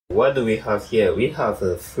What do we have here? We have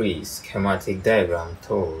a free schematic diagram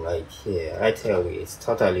tool right here. I tell you, it's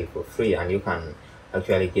totally for free, and you can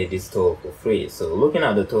actually get this tool for free. So looking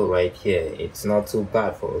at the tool right here, it's not too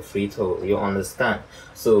bad for a free tool, you understand.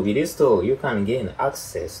 So with this tool, you can gain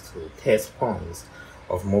access to test points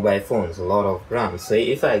of mobile phones, a lot of brands. So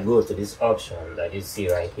if I go to this option that you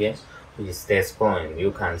see right here, which is test point,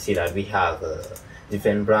 you can see that we have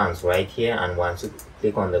different brands right here, and once you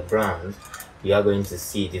click on the brand, you are going to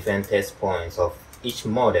see different test points of each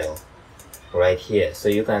model right here. So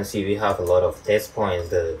you can see we have a lot of test points.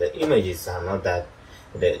 The images are not that,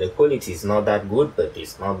 the quality is not that good, but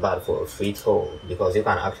it's not bad for a free tool, because you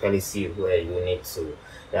can actually see where you need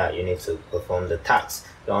to perform the tasks,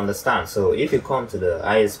 you understand. So if you come to the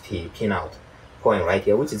ISP Pinout point right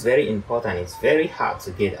here, which is very important, it's very hard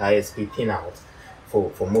to get ISP Pinout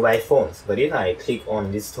for mobile phones. But if I click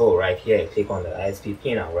on this tool right here, click on the ISP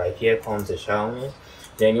Pinout right here, come to Xiaomi,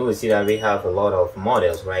 then you will see that we have a lot of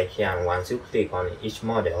models right here, and once you click on each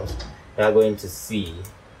model, you are going to see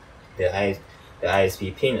the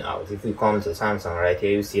ISP Pinout. If we come to Samsung right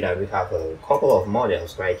here, you see that we have a couple of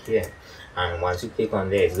models right here, and once you click on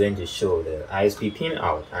there, it's going to show the ISP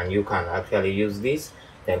Pinout, and you can actually use this,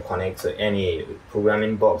 then connect to any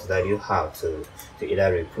programming box that you have to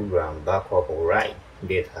either reprogram, backup, or write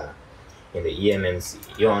data in the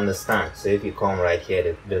eMMC, you understand. So if you come right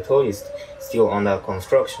here, the tool is still under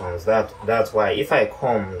constructions. That's why if I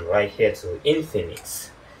come right here to Infinix,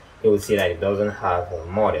 you will see that it doesn't have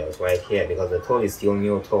models right here, because the tool is still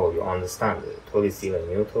new tool, you understand. The tool is still a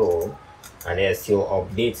new tool, and they're still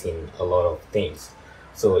updating a lot of things.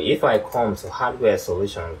 So if I come to hardware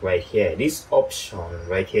solutions right here, this option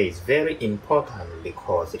right here is very important,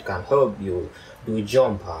 because it can help you do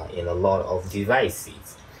jumper in a lot of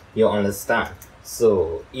devices, you understand.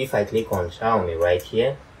 So if I click on Xiaomi right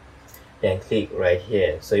here, then click right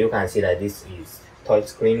here, so you can see that this is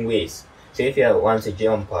touchscreen ways. So if you want to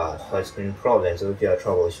jump touchscreen problems, or if you are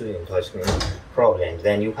troubleshooting touchscreen problems,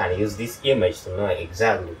 then you can use this image to know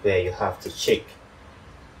exactly where you have to check.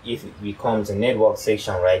 If we come to network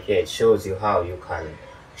section right here, it shows you how you can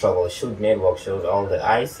troubleshoot network, shows all the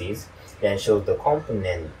ICs, then shows the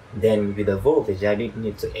component, then with the voltage that you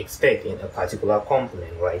need to expect in a particular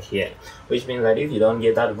component right here, which means that if you don't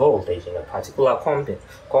get that voltage in a particular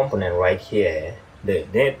component right here, the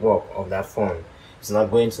network of that phone is not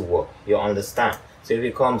going to work, you understand. So if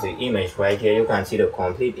you come to image right here, you can see the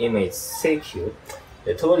complete image circuit.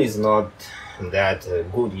 The tool is not that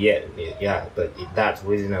good yet, yeah, but that's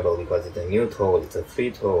reasonable, because it's a new tool, it's a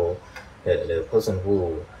free tool. The person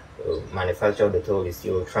who manufactured the tool is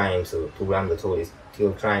still trying to program the tool, is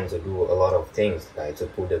still trying to do a lot of things, like to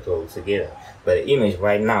put the tool together. But the image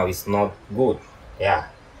right now is not good, yeah,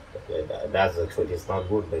 that's the truth, it's not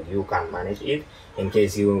good, but you can manage it in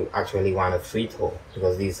case you actually want a free tool,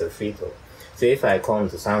 because this is a free tool. So if I come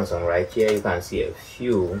to Samsung right here, you can see a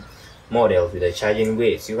few models with the charging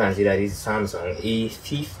weights. You can see that this is Samsung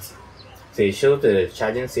A50. So it shows the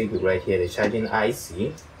charging circuit right here, the charging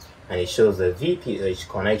IC, and it shows the VPH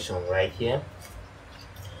connection right here.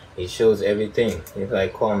 It shows everything. If I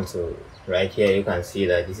come to right here, you can see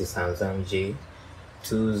that this is Samsung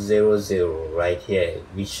J200 right here,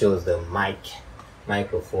 which shows the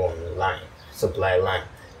microphone line, supply line.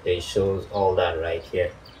 It shows all that right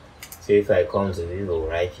here. So if I come to Vivo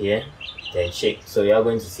right here, then check, so you are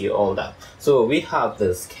going to see all that. So we have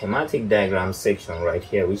the schematic diagram section right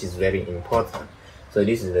here, which is very important. So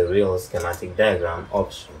this is the real schematic diagram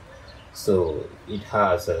option. So it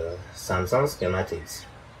has Samsung schematics,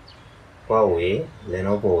 Huawei,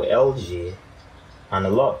 Lenovo, LG, and a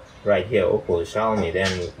lot right here, Oppo, Xiaomi.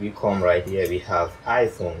 Then we come right here, we have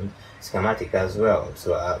iPhone schematic as well.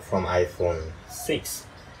 So from iPhone 6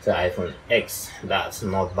 to iPhone X, that's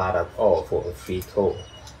not bad at all for a free tool,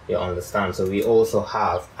 you understand. So we also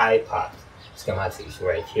have iPad schematics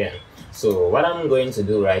right here. So what I'm going to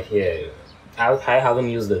do right here, I haven't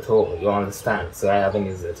used the tool, you understand. So I haven't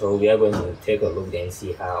used the tool. We are going to take a look and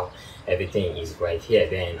see how everything is right here.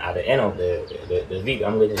 Then at the end of the video,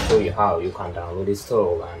 I'm going to show you how you can download this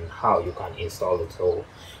tool and how you can install the tool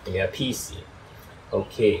in your PC.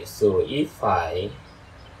 Okay, so if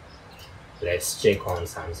let's check on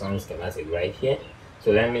Samsung schematic right here.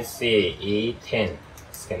 So let me say A10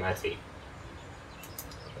 schematic.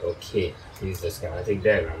 Okay, this is the schematic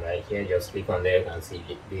diagram right here. Just click on there, you can see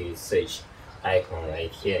the search icon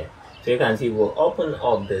right here. So you can see we'll open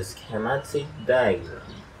up the schematic diagram.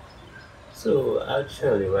 So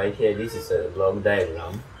actually right here, this is a block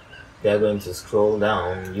diagram. We are going to scroll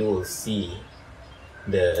down, you will see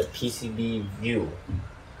the PCB view,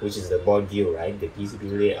 which is the board view, right? The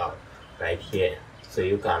PCB layout right here. so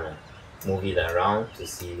you can move it around to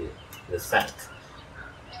see the site.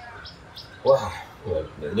 Well,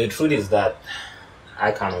 the truth is that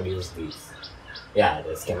I cannot use this. Yeah,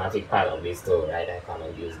 the schematic part of this tool, right? I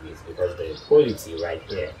cannot use this because the quality right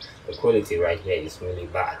here is really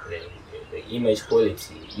bad. The image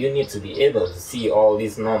quality, you need to be able to see all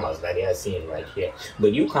these numbers that they are seeing right here,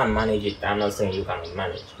 but you can manage it. I'm not saying you cannot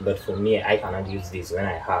manage, but for me, I cannot use this when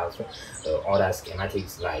I have other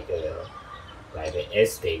schematics like the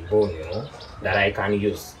estate bone, that I can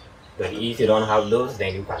use. But if you don't have those,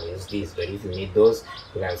 then you can use this. But if you need those,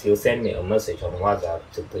 you can still send me a message on WhatsApp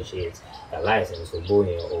to purchase a license for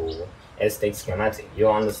Boeing or estate schematic. You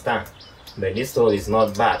understand? But this tool is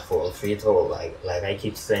not bad for a free tool, like I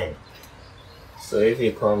keep saying. So if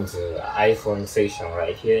you come to iPhone section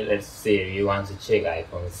right here, let's say you want to check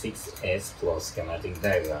iPhone 6s plus schematic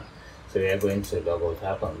diagram. So we are going to double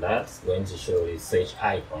tap on that. It's going to show the search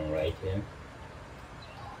icon right here.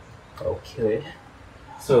 Okay.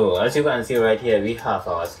 So as you can see right here, we have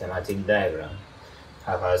our schematic diagram.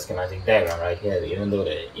 Right here, even though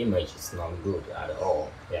the image is not good at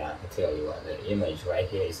all. Yeah, I tell you what, the image right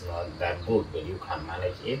here is not that good, but you can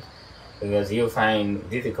manage it because you find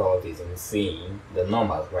difficulties in seeing the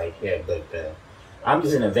numbers right here. But I'm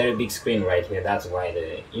using a very big screen right here. That's why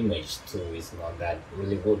the image too is not that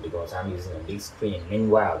really good, because I'm using a big screen.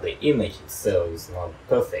 Meanwhile, the image itself is not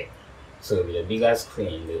perfect. So with a bigger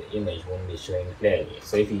screen, the image won't be showing clearly.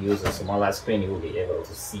 So if you use a smaller screen, you will be able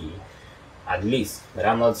to see at least. But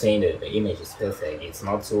I'm not saying that the image is perfect. It's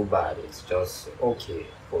not too bad. It's just okay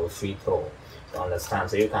for a free tool to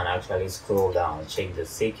understand. So you can actually scroll down, check the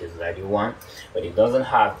settings that you want, but it doesn't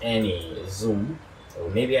have any zoom. Or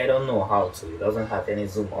maybe I don't know how to. It doesn't have any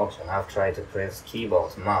zoom option. I've tried to press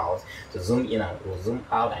keyboard, mouse to zoom in and zoom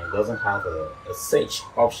out, and it doesn't have a search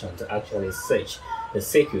option to actually search the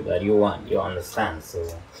circuit that you want. You understand? So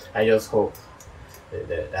I just hope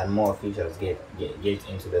that more features get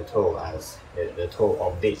into the tool as the tool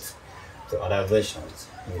updates to other versions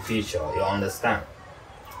in the future. You understand?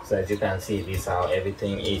 So as you can see, this is how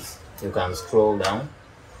everything is. You can scroll down,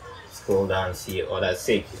 see other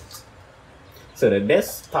circuits. So the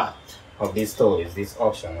best part of this tool is this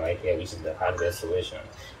option right here, which is the hardware solution.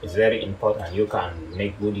 It's very important. You can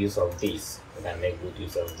make good use of this.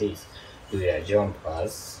 Do your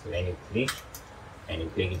jumpers. When you click,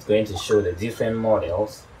 it's going to show the different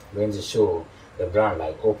models. It's going to show the brand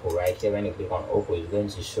like Oppo right here. When you click on Oppo, it's going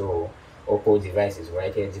to show Oppo devices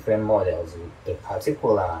right here, different models with the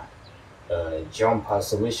particular jumper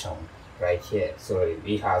solution right here. So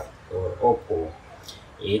we have Oppo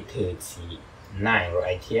A39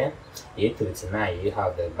 right here. A39, you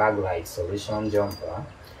have the backlight solution jumper.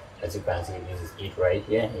 As you can see, this is it right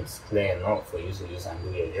here. It's clear enough for you to use and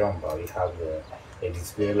do your jumper. We have the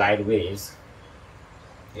display light waves.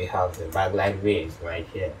 We have the backlight waves right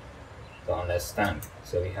here to understand.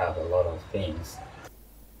 So we have a lot of things.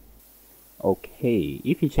 Okay,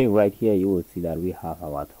 if you check right here, you will see that we have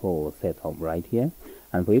our whole setup right here.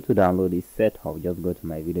 And for you to download this setup, just go to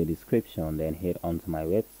my video description, then head onto my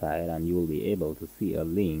website, and you will be able to see a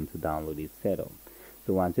link to download this setup.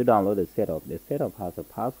 So once you download the setup has a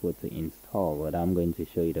password to install, but I'm going to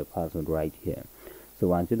show you the password right here. So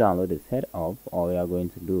once you download the setup, all you are going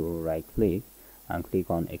to do, right click and click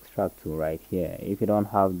on extract tool right here. If you don't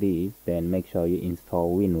have this, then make sure you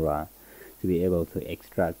install WinRAR to be able to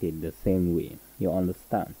extract it the same way. You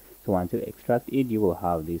understand? So once you extract it, you will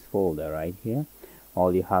have this folder right here.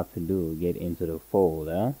 All you have to do, get into the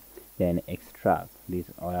folder, then extract this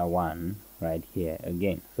other one right here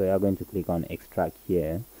again. So you're going to click on extract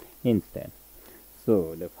here instead.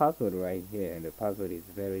 So the password right here, the password is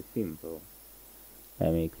very simple.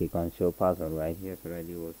 Let me click on show password right here so that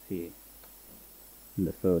you will see.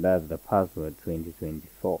 So that's the password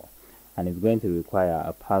 2024, and it's going to require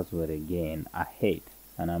a password again ahead,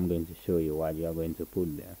 and I'm going to show you what you are going to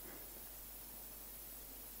put there.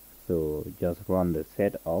 So just run the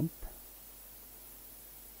setup,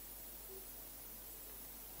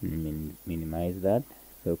 minimize that.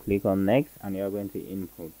 So click on next, and you're going to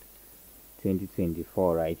input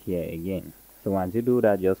 2024 right here again. So once you do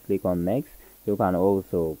that, just click on next. You can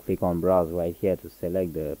also click on browse right here to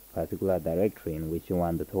select the particular directory in which you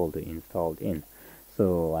want the tool to install in.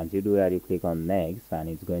 So once you do that, you click on next, and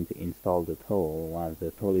it's going to install the tool. Once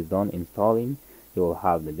the tool is done installing, you will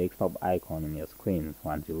have the desktop icon on your screen.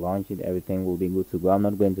 Once you launch it, everything will be good to go. I'm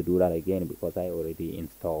not going to do that again because I already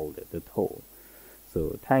installed the tool.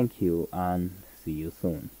 So thank you, and see you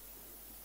soon.